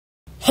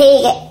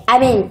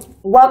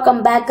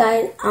Welcome back,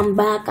 guys. I'm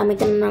back. I'm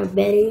making another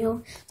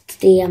video.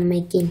 Today I'm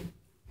making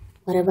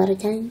whatever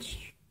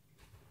challenge,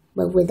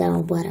 but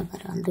without whatever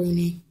I'm doing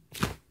it.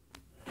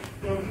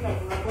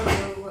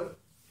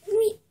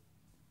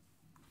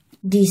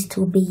 These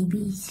two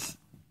babies.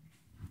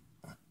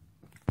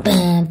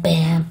 Bam,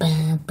 bam,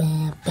 bam,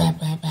 bam, bam,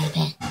 bam, bam,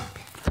 bam.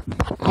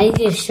 I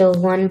just showed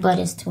one, but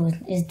it's two.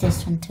 It's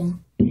this one too,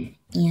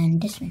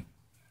 and this one.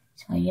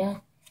 So yeah,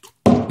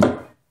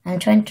 I'm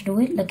trying to do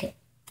it. Look at.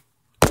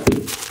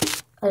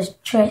 A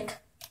trick.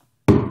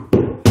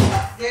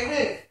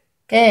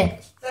 ¿Qué?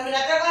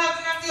 ¿Terminaste con la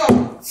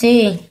afinación?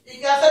 Sí. ¿Y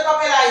qué hace el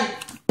papel ahí?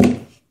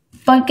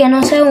 Porque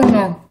no sé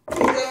uno. Si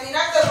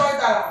terminaste,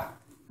 suéltala.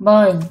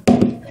 Voy.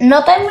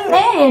 No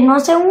terminé, no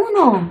sé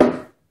uno.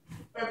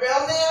 Pepe,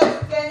 ¿dónde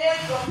tiene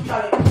esto?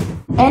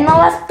 No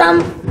vas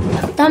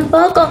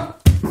tampoco.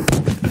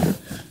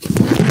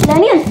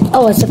 Daniel.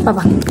 Oh, ese es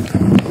papá.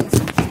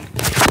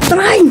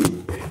 Trae.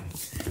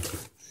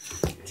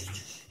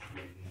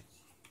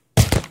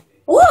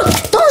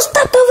 Don't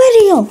stop the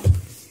video!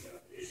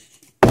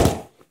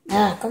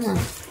 Ah, come on.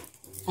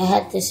 I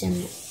had this in.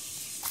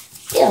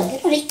 Ew,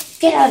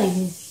 get out of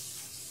here.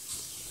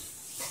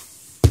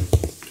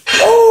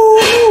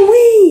 Oh,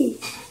 wait!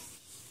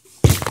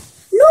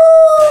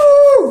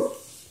 No!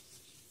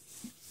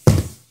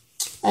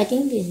 I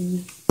think this is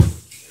me.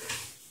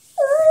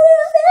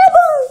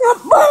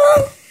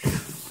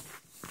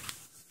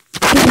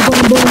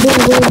 Boom, boom, boom,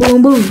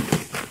 boom, boom, boom.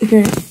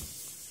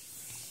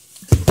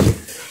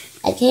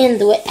 I can't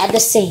do it at the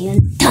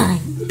same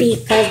time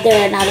because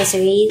they're not a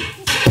series.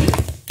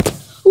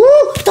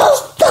 Ooh, don't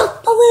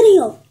stop the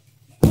video.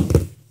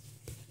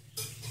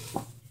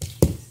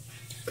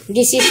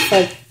 This is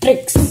for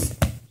tricks.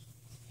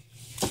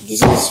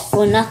 This is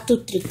for not to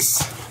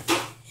tricks.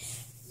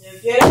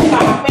 ¿Quieres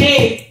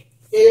papel?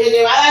 Que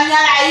le va a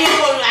dañar ahí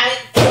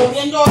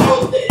comiendo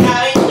la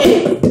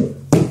gente.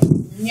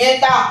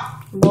 Nieta.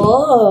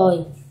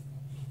 Voy.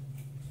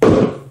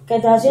 Que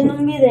está haciendo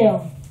un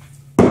video.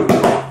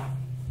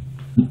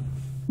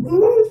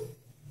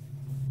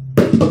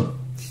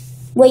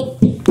 Wait.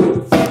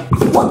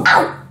 Wow.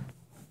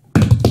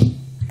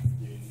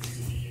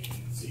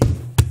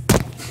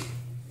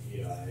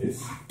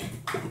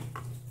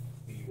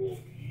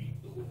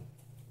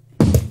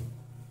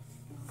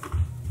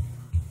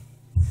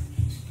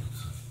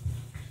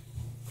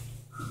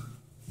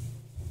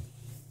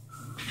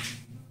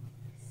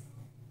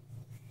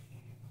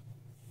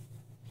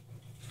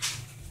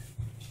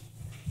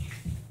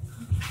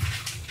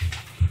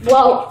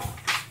 Whoa.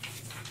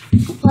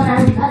 Hold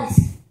on, guys.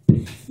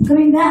 I'm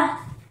coming back.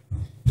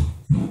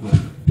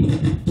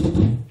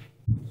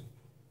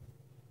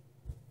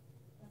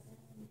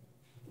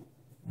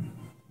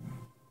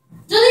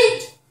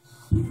 Delete.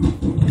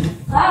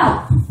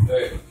 Ah.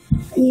 Hey.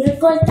 Y le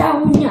corta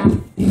uña.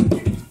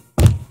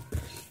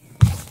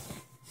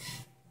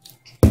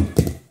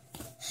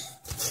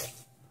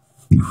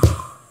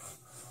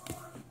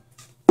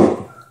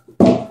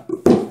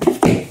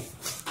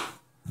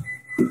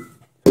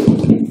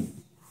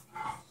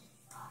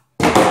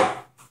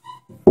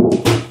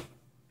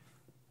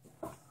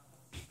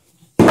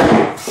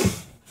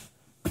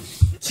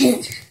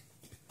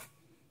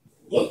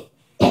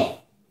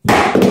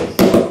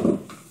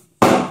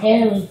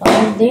 There we go,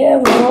 there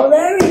we go,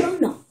 there we go,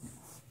 no.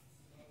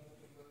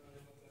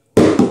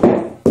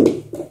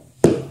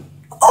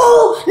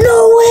 Oh, no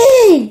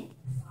way!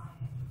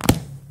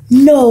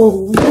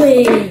 No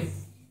way!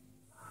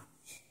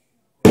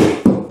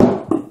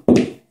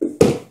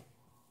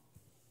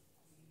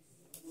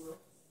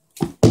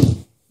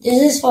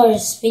 This is for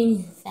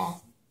spinning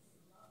fast.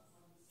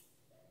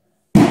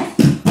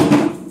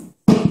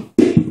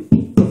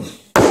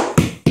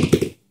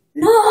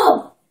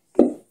 No!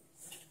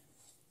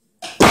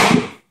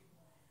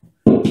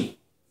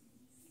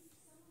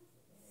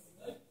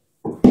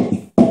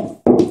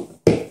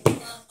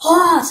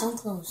 Ah, so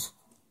close.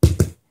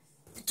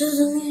 It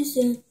doesn't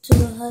listen to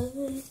the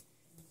highway,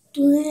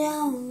 to the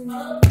down.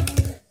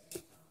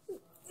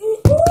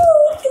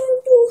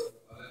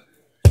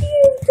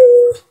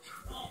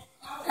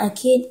 I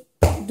can't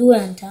do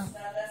it on time.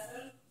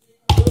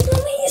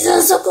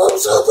 It's so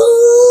close, so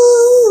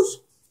close.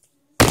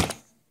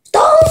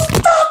 Don't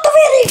stop the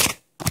video.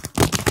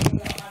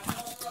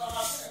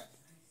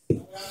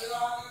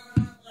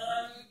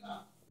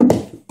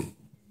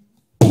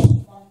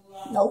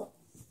 Nope.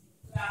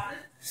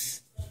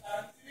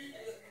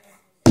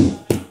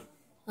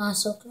 Ah,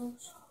 so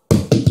close.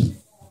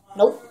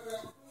 Nope.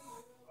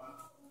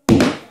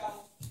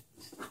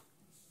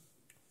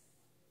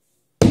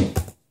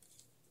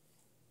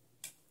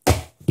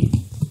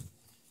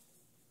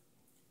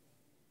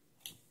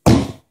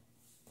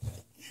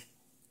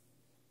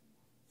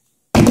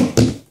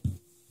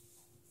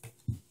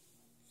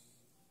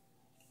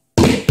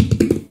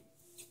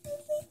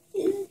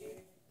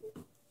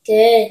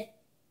 ¿Qué?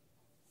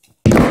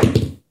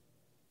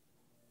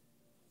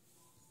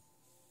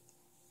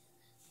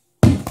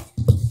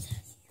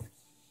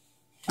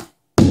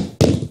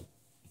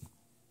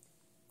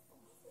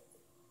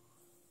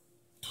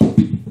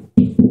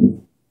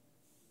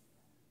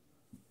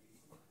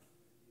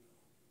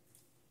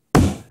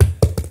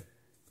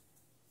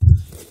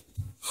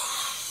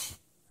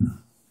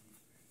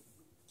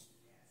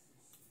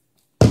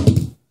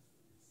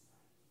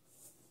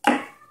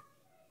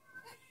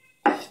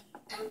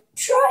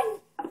 Trying.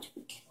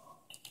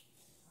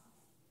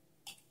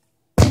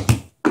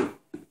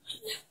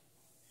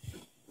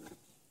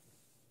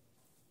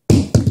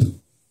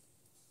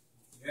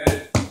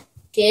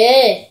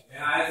 ¿Qué?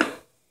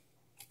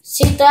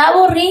 Si estoy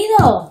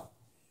aburrido.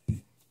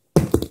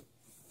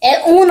 Es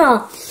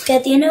uno que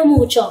tiene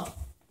mucho.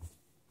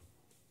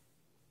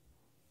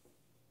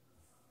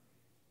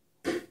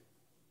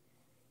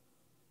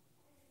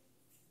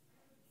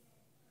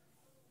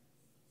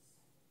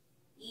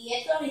 Y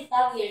esto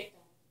está abierto.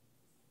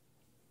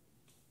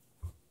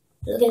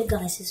 Look at it,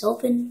 guys. It's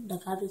open. The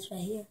cabinet's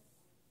right here.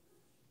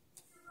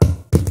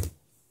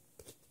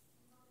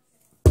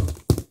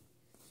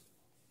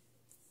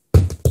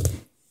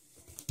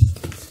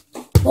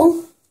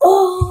 Oh!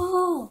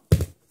 Oh!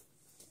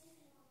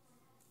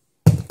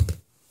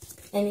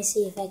 Let me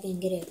see if I can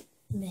get it.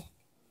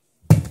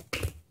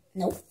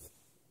 Nope.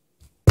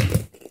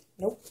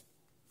 Nope.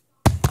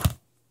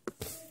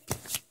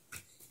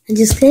 I'm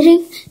just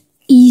kidding.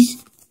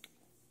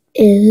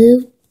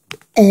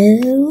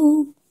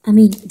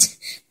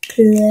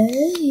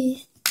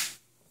 Play.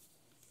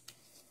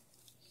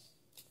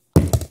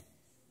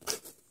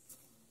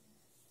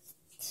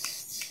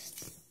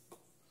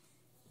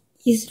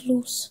 He's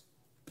loose.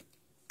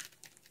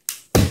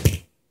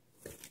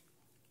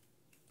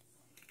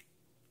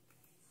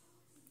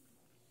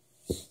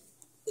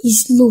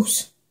 He's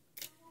loose.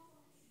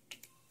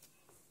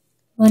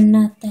 But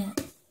not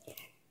that.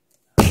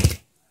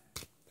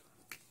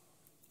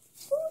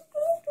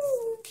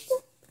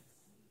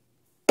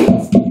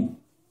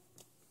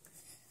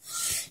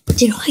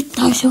 Did I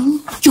die so?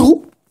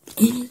 Yo!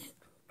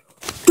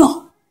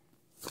 Stop!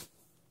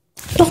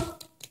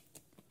 Stop!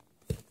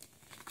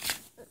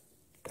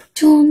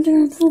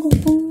 200 for the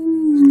phone.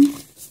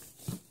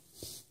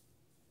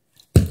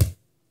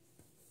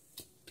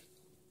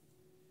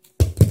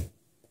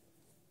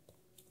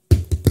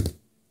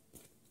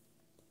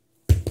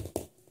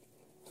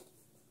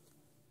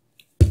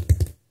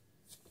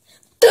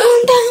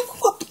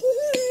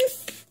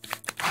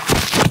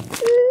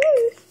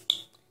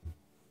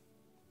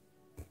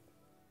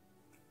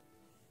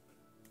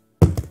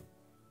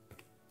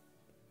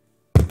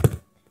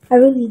 I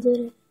really did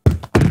it.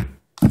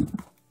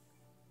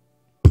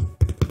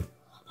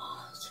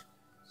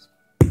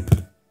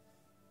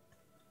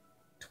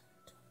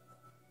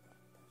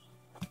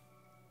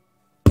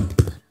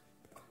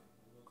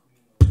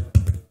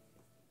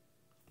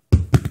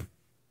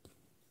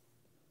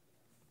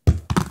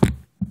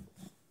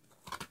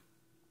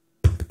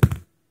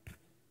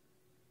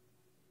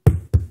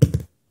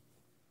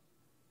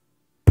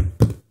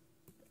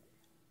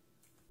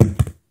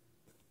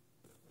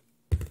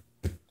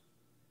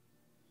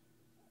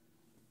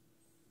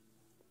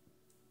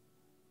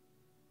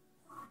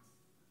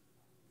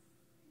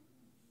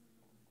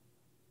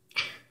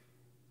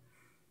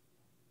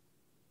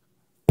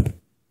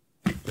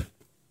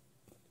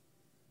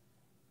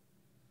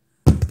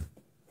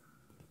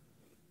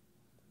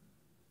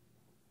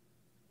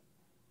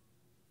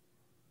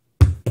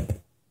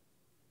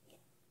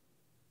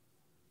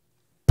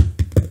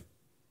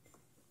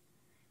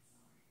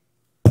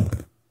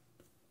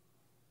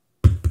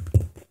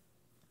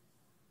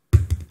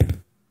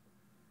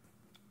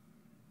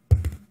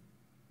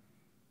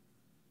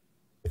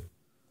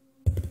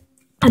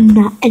 I'm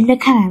not in the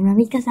camera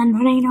because I'm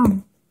running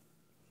on.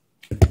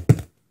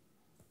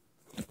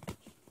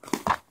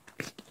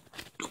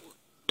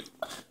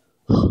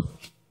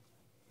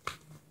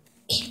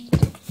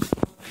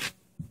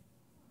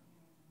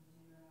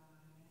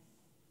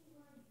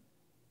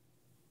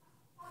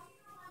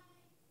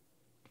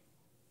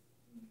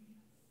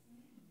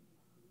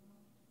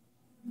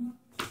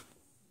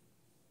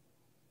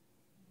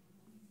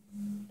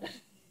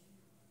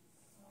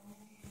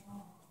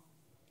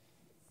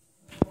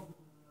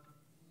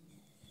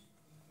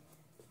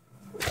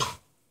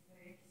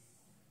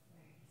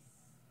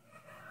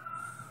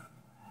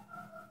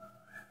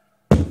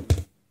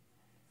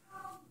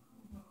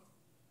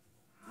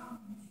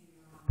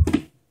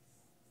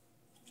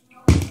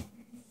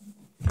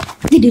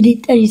 Did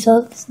it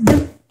results?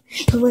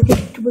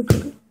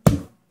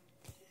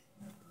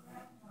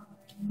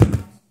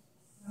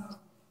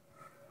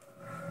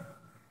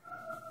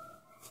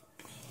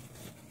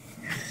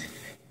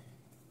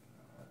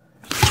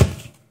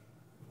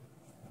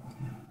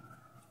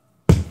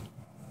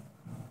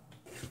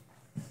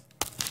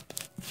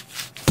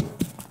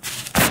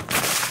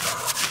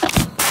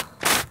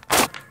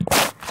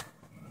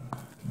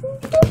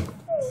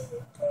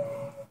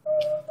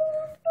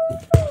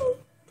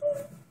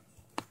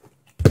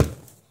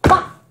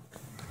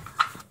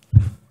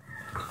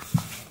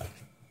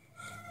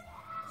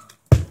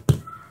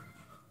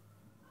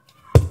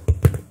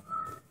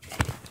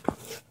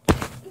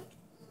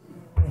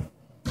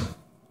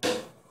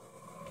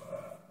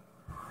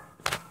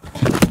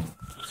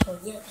 So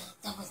yeah, guys,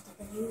 that was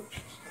the video.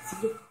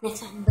 See you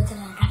next time.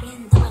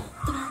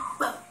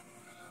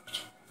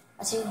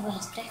 I'll see you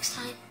guys next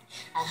time.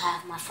 I'll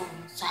have my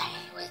phone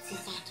sideways.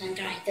 It's not going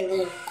to write the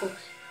little cool.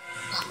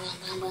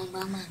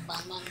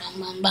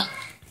 Bang.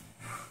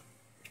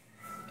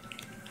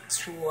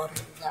 So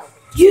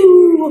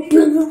you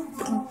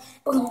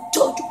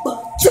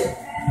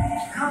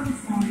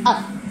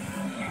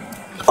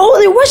oh,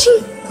 they're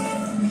watching.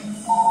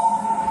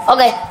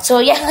 Okay, so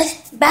yeah,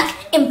 guys,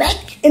 back to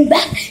back.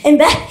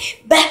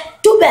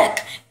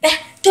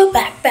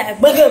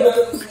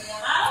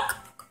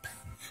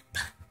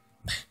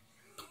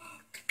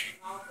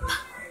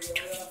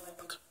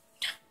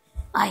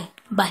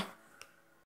 Bye.